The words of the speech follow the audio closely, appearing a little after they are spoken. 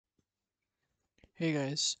Hey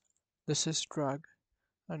guys, this is Drag,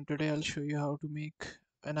 and today I'll show you how to make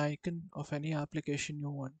an icon of any application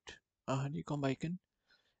you want, a honeycomb icon,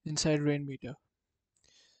 inside Rainmeter.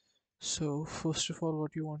 So first of all,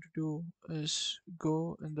 what you want to do is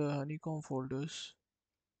go in the honeycomb folders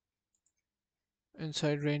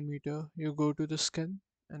inside Rainmeter. You go to the skin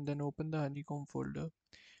and then open the honeycomb folder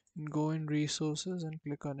and go in resources and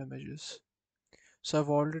click on images. So I've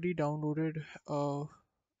already downloaded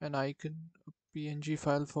an icon, a PNG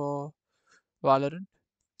file for Valorant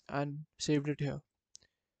and saved it here.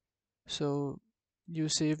 So you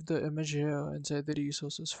save the image here inside the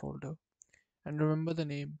resources folder and remember the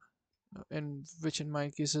name in which in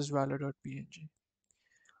my case is valor.png.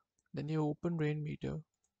 Then you open Rainmeter,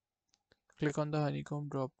 click on the honeycomb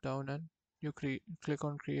drop down and you click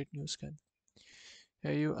on create new skin.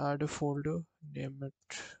 Here you add a folder, name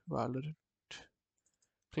it Valorant,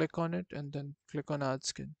 click on it and then click on add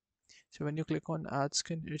skin. So when you click on add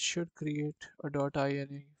skin, it should create a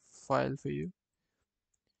 .ini file for you.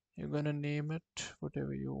 You're gonna name it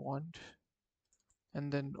whatever you want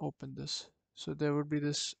and then open this. So there would be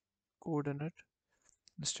this code in it.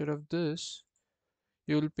 Instead of this,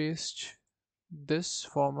 you will paste this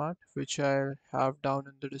format, which I have down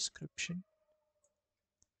in the description.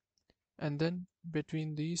 And then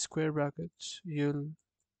between these square brackets, you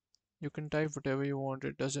can type whatever you want.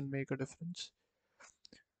 It doesn't make a difference.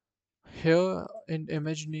 Here in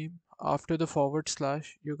image name, after the forward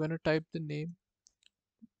slash, you're gonna type the name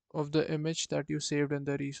of the image that you saved in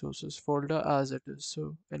the resources folder as it is.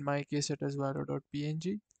 So in my case, it is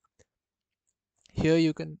valor.png. Here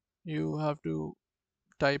you have to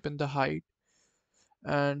type in the height,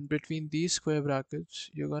 and between these square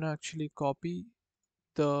brackets you're going to actually copy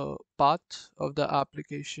the path of the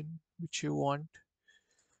application which you want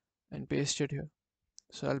and paste it here.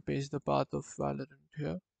 So I'll paste the path of Valorant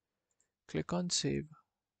here, click on save,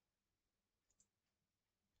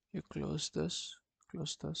 you close this,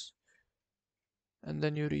 and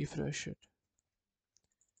then you refresh it,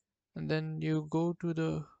 and then you go to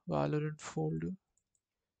the Valorant folder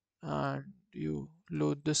and you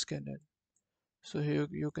load the skin in. So here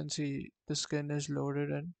you can see the skin is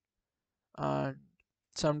loaded in, and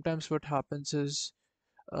sometimes what happens is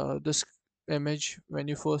this image, when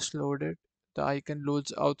you first load it, the icon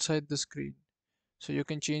loads outside the screen, so you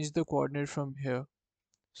can change the coordinate from here.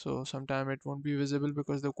 So sometime it won't be visible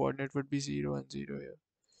because the coordinate would be 0 and 0 here.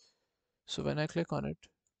 So when I click on it,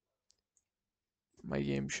 my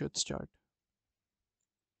game should start.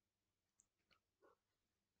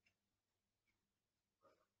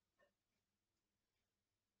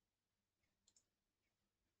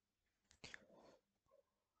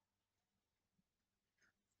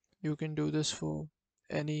 You can do this for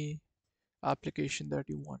any application that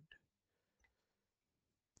you want.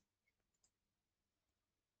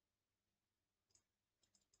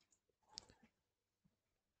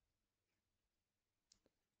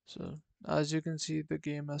 So as you can see, the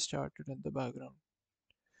game has started in the background.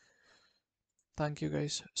 Thank you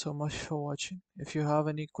guys so much for watching. If you have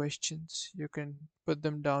any questions, you can put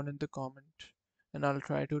them down in the comment and I'll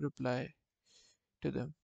try to reply to them.